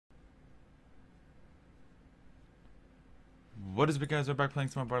What is up, guys? We're back playing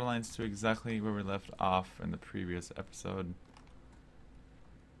some more Borderlands 2, exactly where we left off in the previous episode.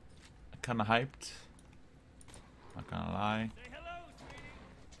 Kinda hyped. Not gonna lie.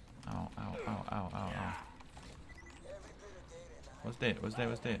 Ow, ow, ow, ow, ow, ow. What's date? What's date?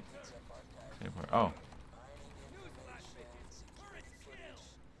 What's date? Oh.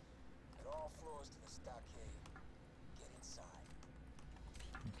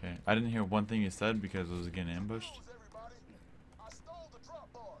 Okay, I didn't hear one thing you said because I was getting ambushed.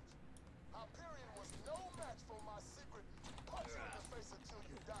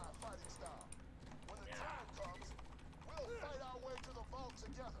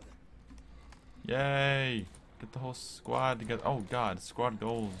 Yay! Get the whole squad together. Oh god, squad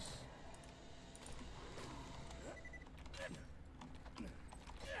goals.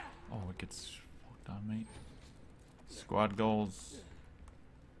 Oh, it gets fucked on, mate. Squad goals.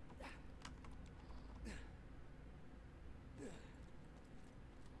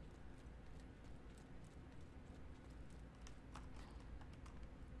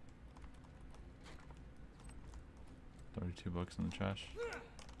 $32 in the trash.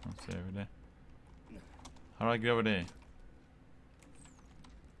 Don't say every day. How do I get over there?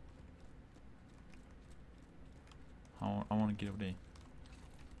 I want to get over there.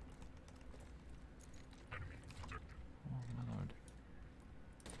 Oh my lord.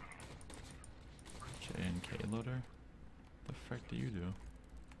 J&K loader? The frick do you do?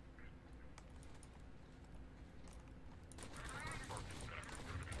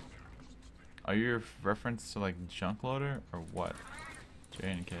 Are you a reference to like junk loader or what?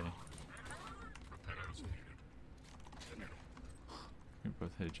 J&K. We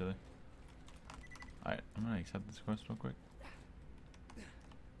both hit each other. Alright, I'm gonna accept this quest real quick.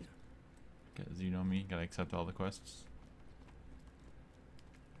 Because you know me, gotta accept all the quests.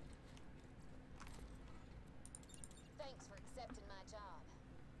 Thanks for accepting my job.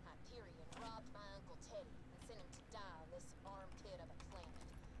 Hyperion robbed my Uncle Teddy and sent him to die on this armpit of a planet.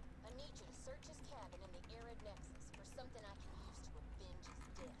 I need you to search his cabin in the arid nexus for something I can use to avenge his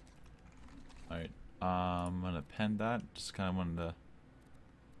death. Alright, I'm gonna pen that. Just kinda wanted to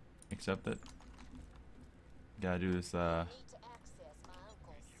accept it. Gotta do this,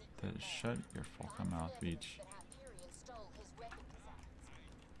 shut your fucking mouth, Beach.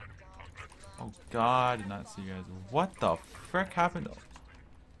 Oh god, I did not see you guys. What the frick happened?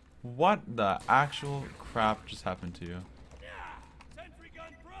 What the actual crap just happened to you?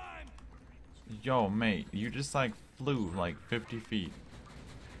 Yo, mate, you just like flew like 50 feet.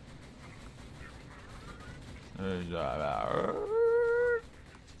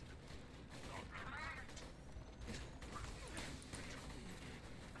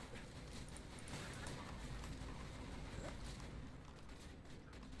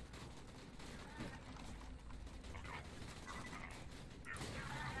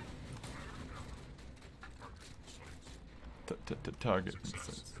 Target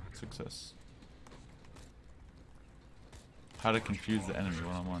success. How to confuse the enemy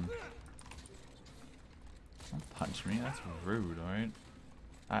one-on-one. Don't punch me, that's rude, alright?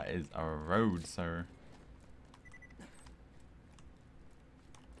 That is a rude, sir.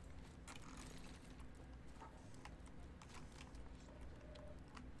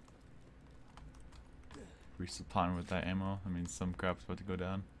 Resupplying with that ammo. I mean, some crap's about to go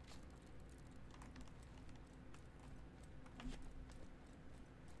down.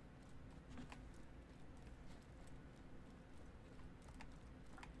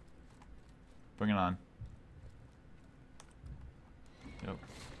 Bring it on. Yep.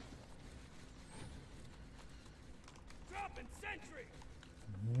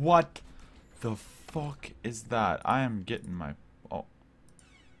 What the fuck is that? I am getting my... Oh.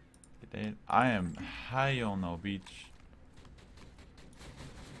 I am hell no, Beach.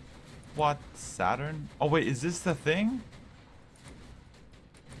 What? Saturn? Oh wait, is this the thing?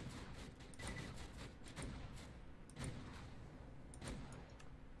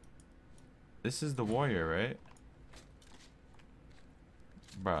 This is the warrior, right?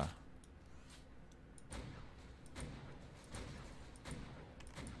 Bruh.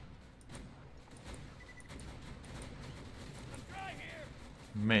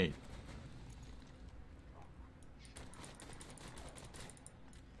 Mate.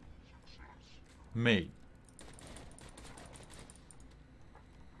 Mate.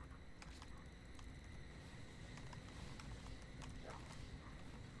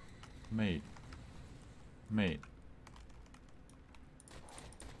 Mate. Mate.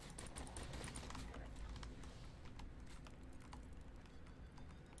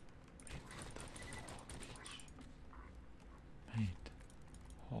 Mate.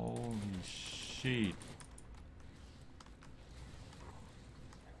 Holy shit.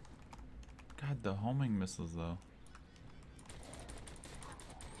 God, the homing missiles though.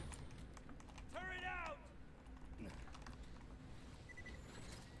 Turret out!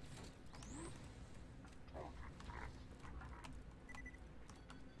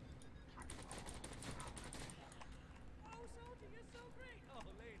 Oh, soldier, you're so great! Oh,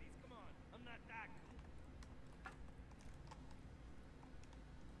 ladies, come on. I'm not that cool.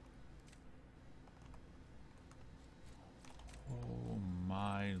 Oh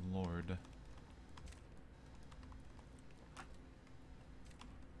my lord.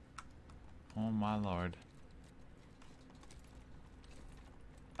 Oh my lord.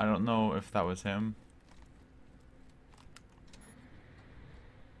 I don't know if that was him.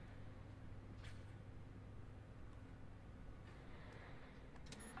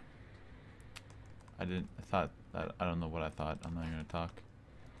 I thought that, I don't know what I thought. I'm not gonna talk.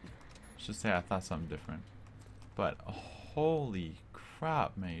 Let's just say I thought something different. But holy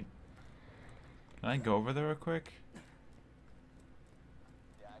crap, mate. Can I go over there real quick?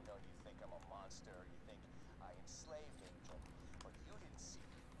 Yeah, I know you think I'm a monster. You think I enslaved Angel. But you didn't see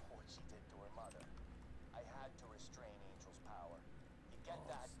what she did to her mother. I had to restrain Angel's power. You get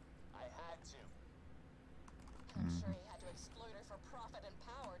that? I had to. I'm sure he had to exploit her for profit and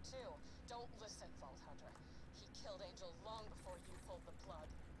power, too. Don't listen, Vault Hunter. He killed Angel long before you pulled the plug.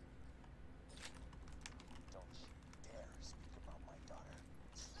 Don't you dare speak about my daughter.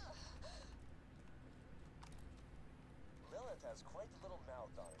 Lilith has quite the little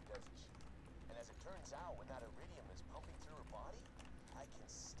mouth on her, doesn't she? And as it turns out, when that iridium is pumping through her body, I can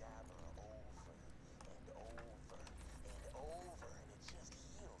stab her over and over and over, and it just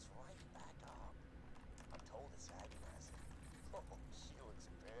heals right back up. I'm told it's agonizing. Oh, she looks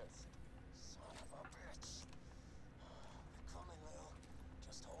pissed. Son of a bitch. We're coming, Lil.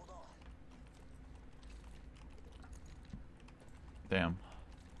 Just hold on. Damn.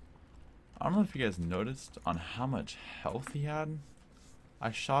 I don't know if you guys noticed on how much health he had.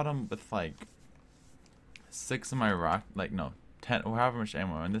 I shot him with like 6 of my rock, like no, 10 or however much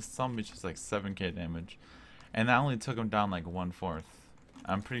ammo, and this zombie's just like 7k damage, and that only took him down like 1/4.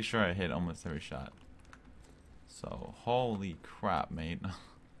 I'm pretty sure I hit almost every shot. So holy crap, mate.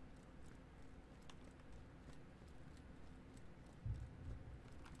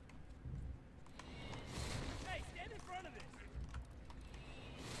 Hey, stand in front of this!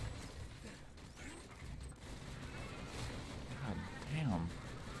 God damn.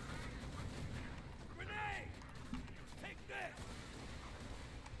 Grenade! Take this!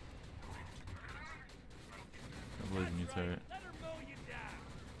 I believe in you, turret. Let her mow you down!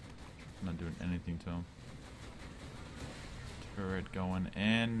 I'm not doing anything to him. Turret going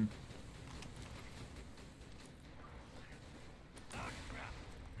in.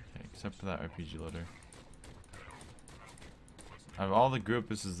 Okay, except for that RPG loader. Out of all the group,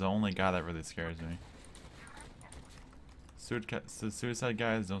 this is the only guy that really scares me. Suicide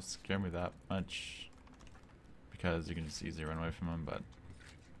guys don't scare me that much because you can just easily run away from him, but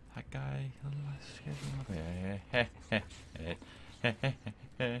that guy scares me a little bit.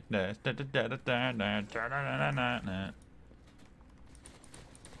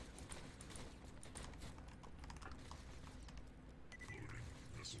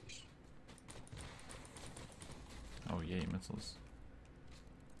 Oh yay, missiles.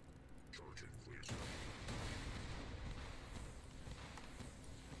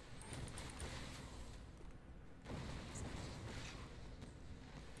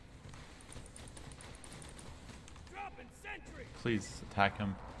 Dropping sentry! Please attack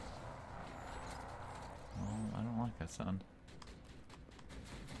him. Oh, I don't like that sound.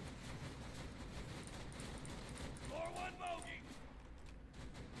 Floor 1 bogey!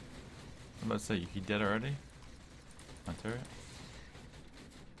 I'm about to say, he dead already? My turret?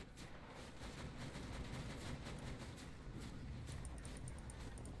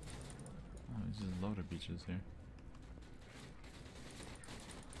 Oh, there's just a load of beaches here.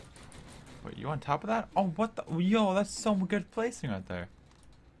 Wait, you on top of that? Oh, what the? Yo, that's some good placing right there.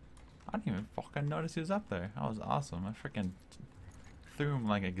 I didn't even fucking notice he was up there. That was awesome. I freaking threw him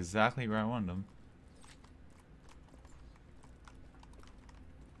like exactly where I wanted him.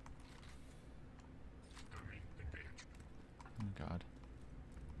 Oh god.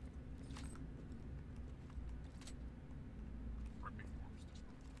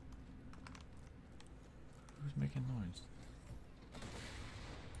 Who's making noise?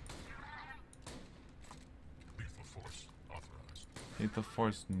 Lethal force authorized. Lethal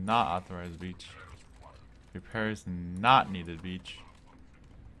force not authorized, Beach. Repairs not needed, Beach.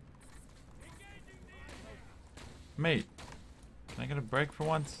 Mate, can I get a break for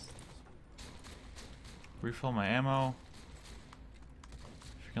once? Refill my ammo.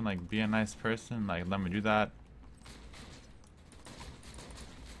 you can like be a nice person, like let me do that.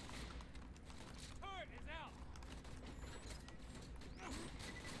 Turret is out.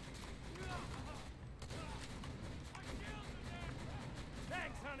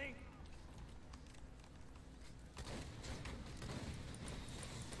 Thanks, honey.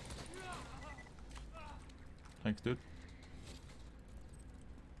 Thanks, dude.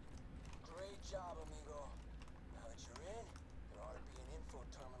 Great job, amigo. Now that you're in, there ought to be an info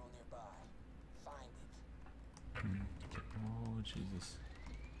terminal nearby. Find it. Oh Jesus.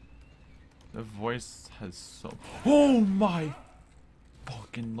 The voice has so. Oh my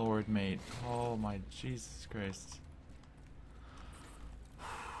fucking lord, mate. Oh my Jesus Christ.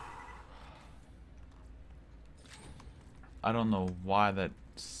 I don't know why that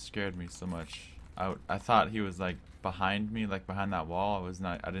scared me so much. I thought he was like behind me, like behind that wall. I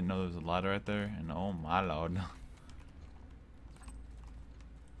didn't know there was a ladder right there, and oh my lord.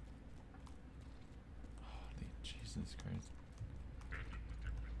 Holy Jesus Christ.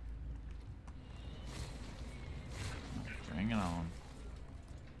 Bring it on.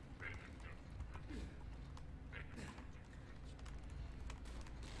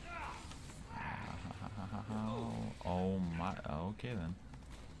 Oh my, okay then.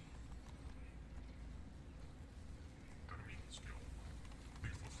 Enemy skill.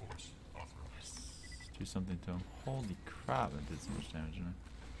 Lethal force authorized. Do something to him. Holy crap, it did so much damage to me.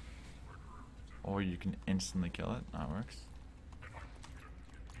 Or you can instantly kill it. That works.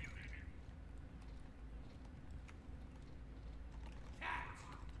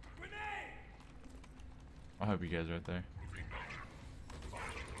 Grenade! I hope you guys are right there.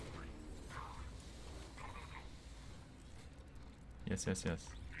 Yes, yes, yes.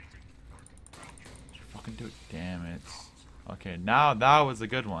 Did you fucking do it? Damn it. Okay, now that was a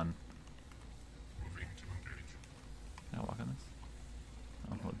good one. Can I walk on this?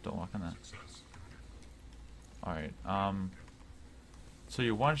 Oh, don't walk on that. Alright, so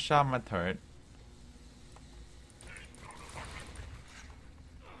you one shot my turret.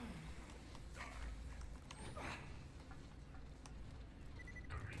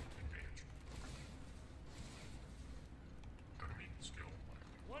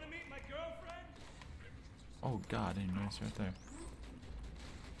 Wanna meet my girlfriend? Oh god, I didn't notice right there.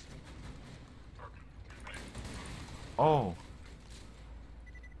 Oh!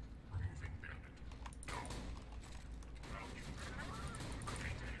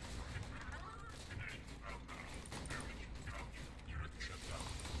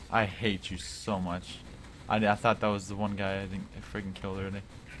 I hate you so much. I thought that was the one guy I think I freaking killed already.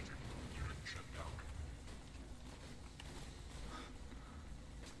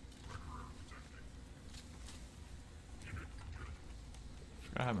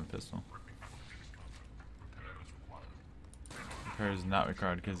 I have a pistol. Repair is not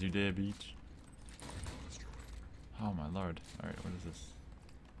required because you did, beach. Oh my lord. Alright, what is this?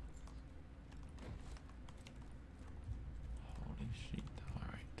 Holy shit.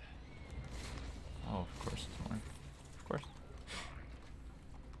 Alright. Oh, of course it's more. Of course.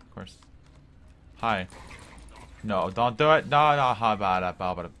 Of course. Hi. No, don't do it. No, no, how about it?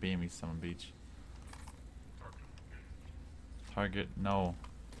 How about it? Beam me some beach. Target, no.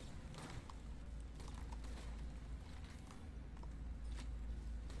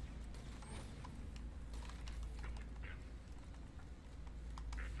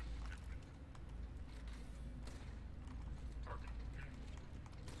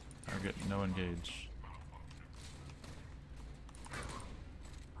 Target, no engage.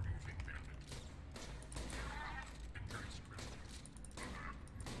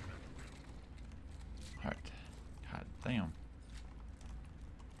 Alright. God damn.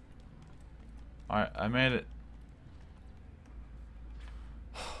 Alright, I made it.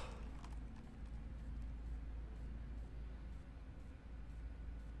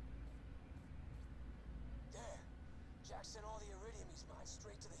 There. Jack sent all the iridium he's mined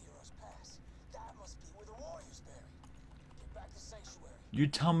straight to the Hero's Pass. That must be where the warrior's buried. Get back to Sanctuary. You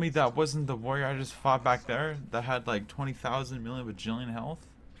tell me that wasn't the warrior I just fought back there that had like 20,000 million bajillion health?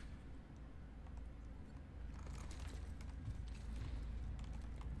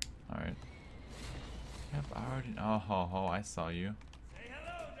 Alright. Yep, I already. Oh, ho, ho, I saw you. Say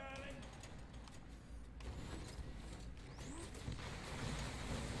hello, darling.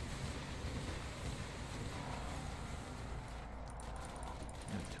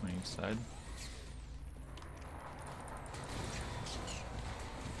 Yeah, two on each side.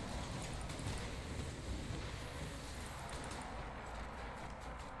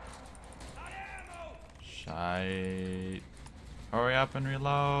 Out ammo! Shite. Hurry up and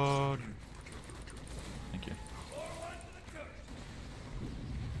reload. Thank you. Or one to the turret.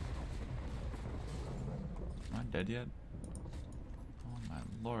 dead yet? Oh my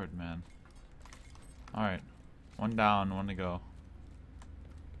lord, man. Alright. One down, one to go.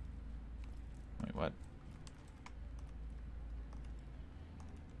 Wait, what?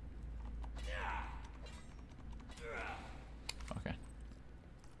 Okay.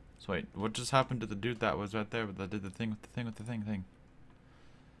 So wait, what just happened to the dude that was right there that did the thing with the thing with the thing?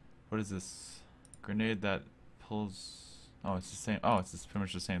 What is this? Grenade that pulls... Oh, it's the same. Oh, it's just pretty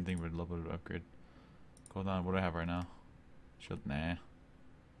much the same thing, but a little bit of upgrade. Hold on, what do I have right now? Shield, nah.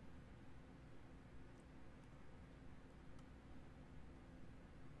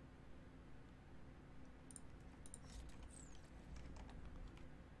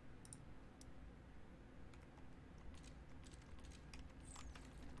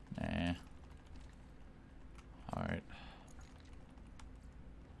 Nah. Alright.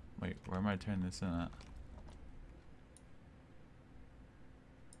 Wait, where am I turning this in at?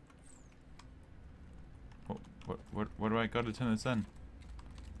 Where do I go to turn this in?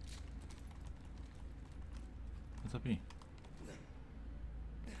 What's up, E?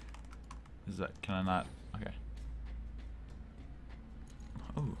 Is that, can I not? Okay.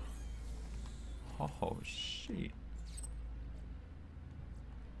 Oh. Oh, shit.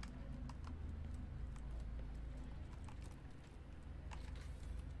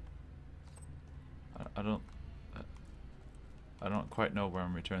 I don't quite know where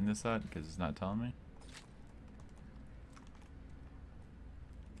I'm returning this at because it's not telling me.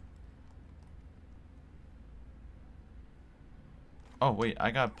 Oh wait, I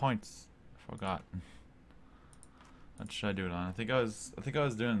got points. I forgot. What should I do it on? I think I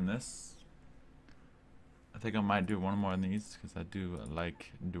was doing this. I think I might do one more of these because I do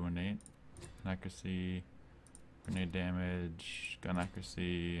like doing it. Accuracy, grenade damage, gun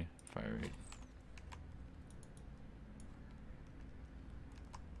accuracy, fire rate.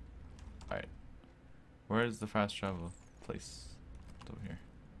 Alright. Where is the fast travel place? It's over here.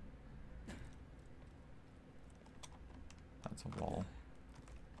 That's a wall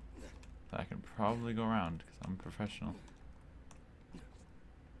that I can probably go around because I'm a professional.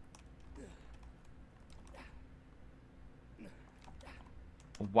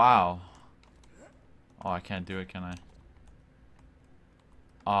 Wow. Oh, I can't do it, can I?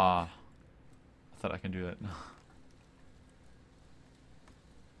 Ah. I thought I can do that.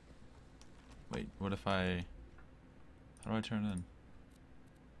 Wait, what if I... How do I turn it in?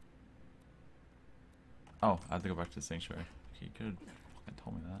 Oh, I have to go back to the sanctuary. Okay, you could have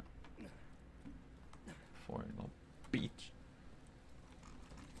told me that. Before, little beach.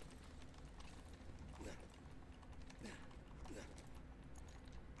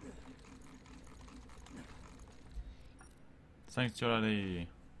 Sanctuary.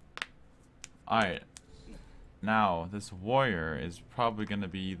 Alright. Now, this warrior is probably going to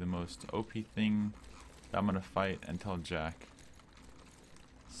be the most OP thing that I'm going to fight until Jack.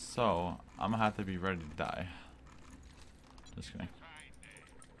 So, I'm going to have to be ready to die. Just kidding.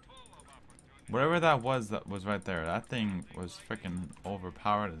 Whatever that was right there, that thing was freaking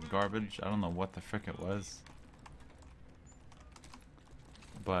overpowered as garbage. I don't know what the frick it was.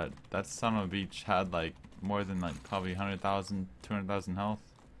 But that son of a beach had like more than like probably 100,000, 200,000 health.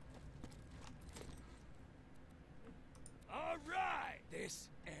 Alright, this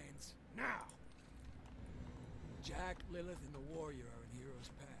ends now. Jack, Lilith, and the warrior are in Heroes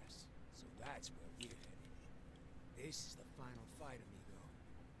Pass, so that's where we're headed. This is the final fight, amigo.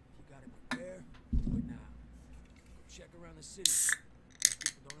 If you gotta prepare, do it now. Go check around the city. If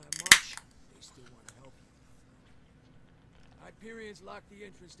people don't have much, they still want to help you. Hyperion's locked the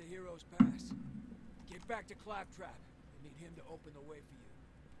entrance to Heroes Pass. Get back to Claptrap. We'll need him to open the way for you.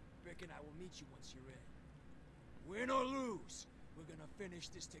 Rick and I will meet you once you're in. Win or lose, we're gonna finish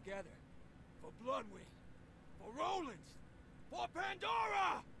this together. For Bloodwing. For Roland. For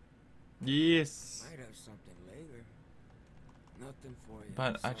Pandora! Yes. Might have something later. Nothing for you.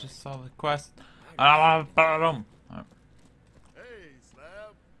 But I sorry. just saw the quest. Hey,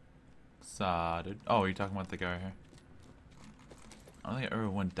 Slab. Dude. Oh, you're talking about the guy right here. I don't think I ever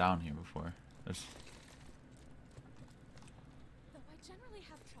went down here before. There's... Though I generally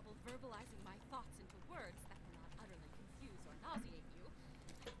have trouble verbalizing my thoughts into words that will not utterly confuse or nauseate you,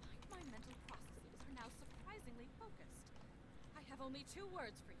 I find my mental processes are now surprisingly focused. I have only 2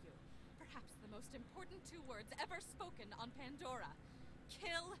 words for you. Perhaps the most important 2 words ever spoken on Pandora.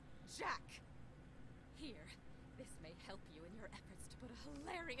 Kill Jack. Here, this may help you in your efforts to put a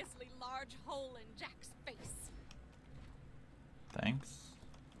hilariously large hole in Jack's face. Thanks.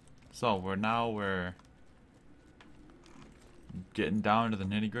 So we're getting down to the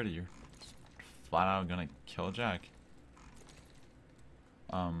nitty gritty. You're flat out gonna kill Jack.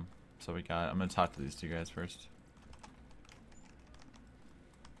 So we got. I'm gonna talk to these 2 guys first.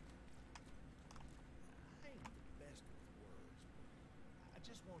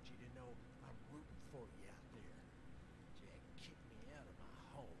 just want you to know I'm rooting for you out there. Jack kicked me out of my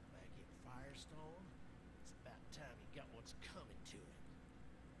home back in Firestone. It's about time he got what's coming to him.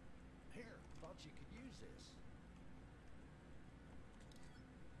 Here, thought you could use this.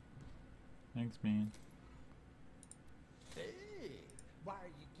 Thanks, man. Hey, why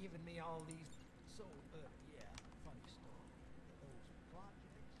are you giving me all these? So, yeah, funny story. Those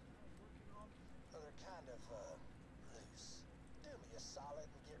projects I was working on, Well, they're kind of, loose. Do me a solid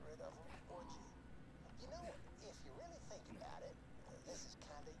and get rid of them, would you? You know, if you really think about it, this is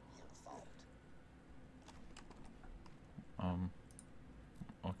kind of your fault.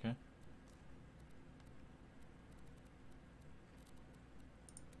 Okay.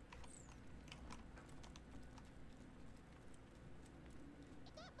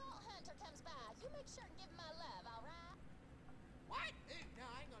 If that vault hunter comes by, you make sure and give him my love, alright? what? No,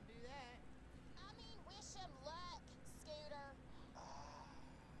 I ain't gonna do that. I mean, wish him luck, Scooter.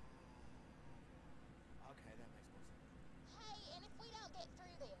 Okay, that makes more sense. Hey, and if we don't get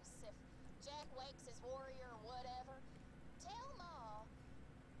through this, if Jack wakes his warrior or whatever, tell Ma.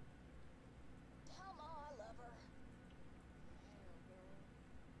 Tell Ma I love her.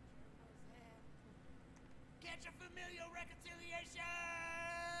 Catch a familial reconciliation!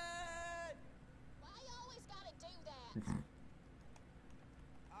 Why you always gotta do that?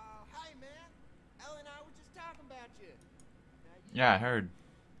 Hey man, Ellie and I were just talking about you. Now Yeah, I heard.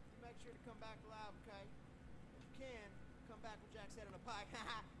 you make sure to come back alive, okay? If you can, come back with Jack's head on a pike.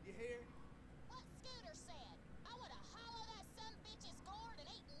 You hear? What Scooter said. I woulda hollowed that son bitch's gourd and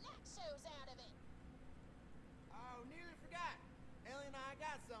eaten nachos out of it. Oh, nearly forgot. Ellie and I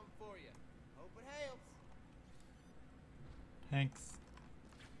got something for you. Hope it helps. Thanks.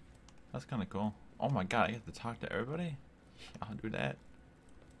 That's kind of cool. Oh my god, I get to talk to everybody? I'll do that.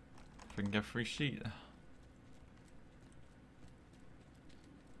 If I can get a free sheet.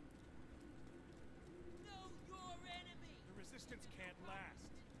 Know your enemy. The resistance can't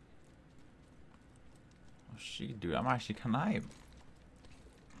last. Oh shit, dude, I'm actually connived.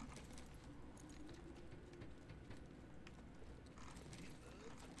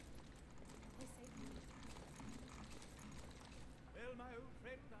 Well, my old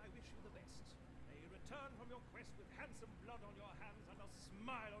friend, I wish you the best. May you return from your quest with handsome blood on your hands and a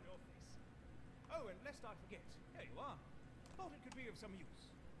smile on your face. Oh, and lest I forget, here you are. Thought it could be of some use.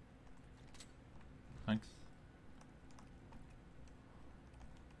 Thanks.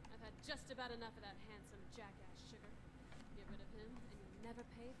 I've had just about enough of that handsome jackass Sugar. Get rid of him, and you'll never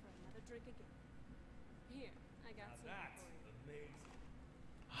pay for another drink again. Here, I got some That's for you. amazing.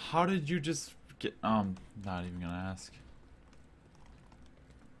 How did you just get, not even gonna ask.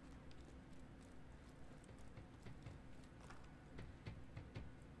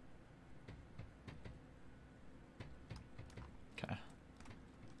 Okay.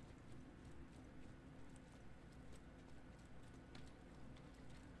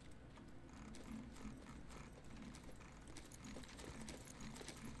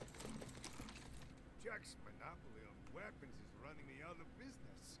 Jack's monopoly on weapons is running me out of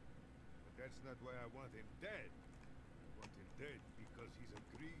business. But that's not why I want him dead. I want him dead because he's a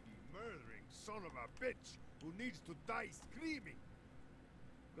greedy, murdering son of a bitch who needs to die screaming.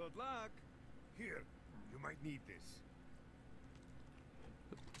 Good luck. Here, you might need this.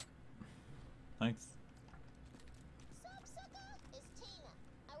 Thanks. Sup, sucker? It's Tina.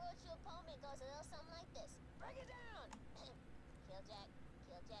 I wrote you a poem that goes a little something like this. Break it down! Kill Jack,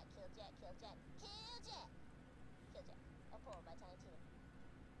 kill Jack, kill Jack, kill Jack, kill Jack! Kill Jack. A poem by Tiny Tina.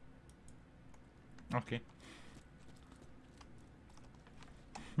 Okay.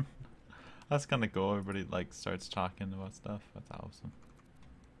 That's kind of cool. Everybody like starts talking about stuff. That's awesome.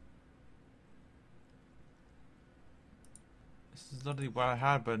 This is literally what I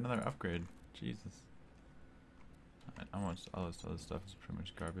had, but another upgrade. Jesus. How much all this other stuff is pretty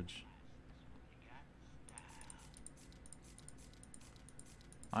much garbage.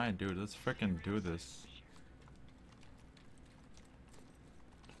 Alright, dude, let's freaking do this.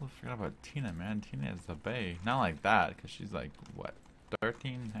 I forgot about Tina, man. Tina is the bae. Not like that, because she's like, what,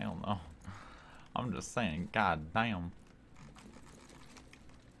 13? Hell no. I'm just saying, god damn.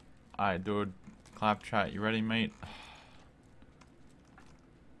 Alright, dude. Claptrap, you ready, mate?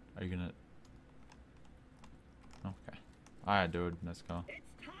 Are you gonna... Okay. Alright, dude, let's go.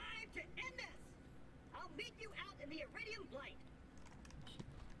 It's time to end this! I'll meet you out in the Iridium Blight!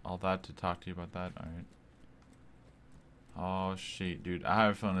 All that to talk to you about that? Alright. Oh, shit, dude. I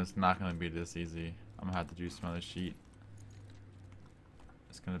have a feeling it's not gonna be this easy. I'm gonna have to do some other sheet.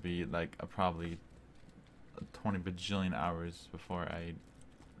 It's gonna be like probably 20 bajillion hours before I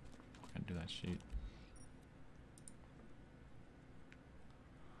can do that sheet.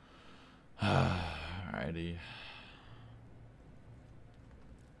 Alrighty. You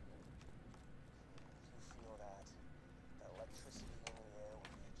feel that? The electricity in the air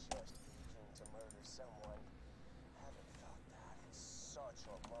when you're just aching to murder someone. Haven't felt that in such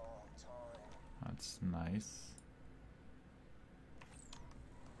a long time. That's nice.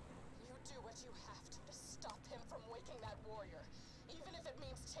 You do what you have to stop him from waking that warrior, even if it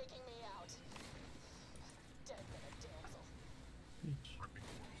means taking me out. Dead than a damsel. Beach. Rick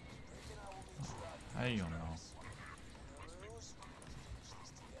and I will meet you out How you gonna know? Lose, let's finish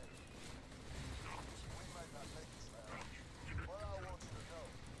this together. We might not make this round, but I want you to know.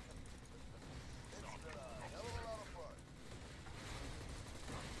 It's been a hell of a lot of fun.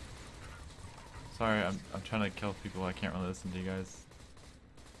 Sorry, I'm trying to kill people. I can't really listen to you guys.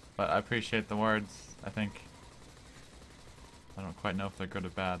 But I appreciate the words, I think. I don't quite know if they're good or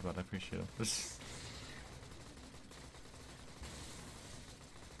bad, but I appreciate them.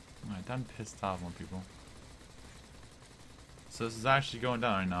 Alright, done pissed off on people. So this is actually going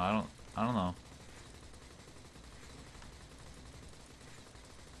down right now. I don't know.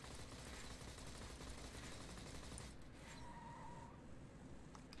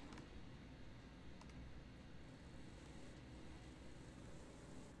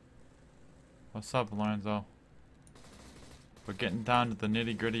 What's up, Lorenzo? We're getting down to the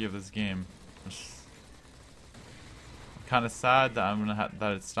nitty-gritty of this game. I'm kind of sad that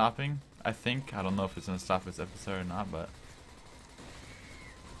that it's stopping. I think I don't know if it's gonna stop this episode or not, but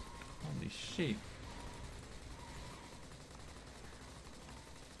holy shit!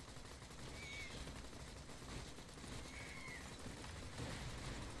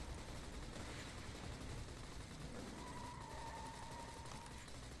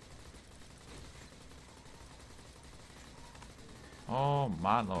 Oh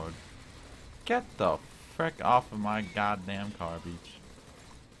my lord! Get the frick off of my goddamn car, beach.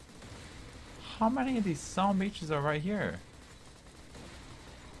 How many of these some beaches are right here?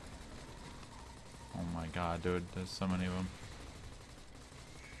 Oh my god, dude, there's so many of them.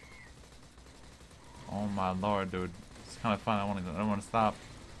 Oh my lord, dude, it's kind of fun. I don't want to stop.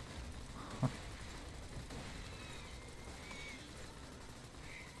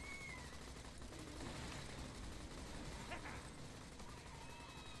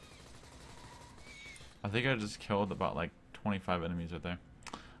 I think I just killed about like 25 enemies right there.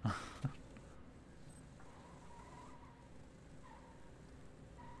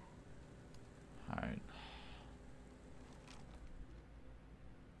 Alright.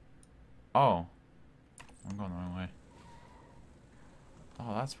 Oh. I'm going the wrong way.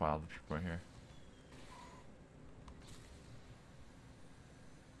 Oh, that's why all the people are here.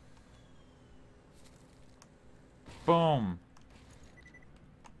 Boom!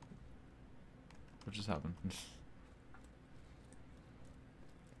 What just happened?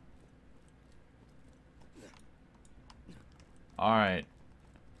 Alright.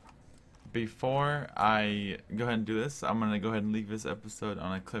 Before I go ahead and do this, I'm going to go ahead and leave this episode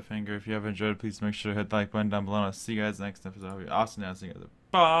on a cliffhanger. If you have enjoyed, please make sure to hit the like button down below. I'll see you guys next episode. I'll be awesome. I'll see you guys.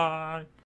 Bye!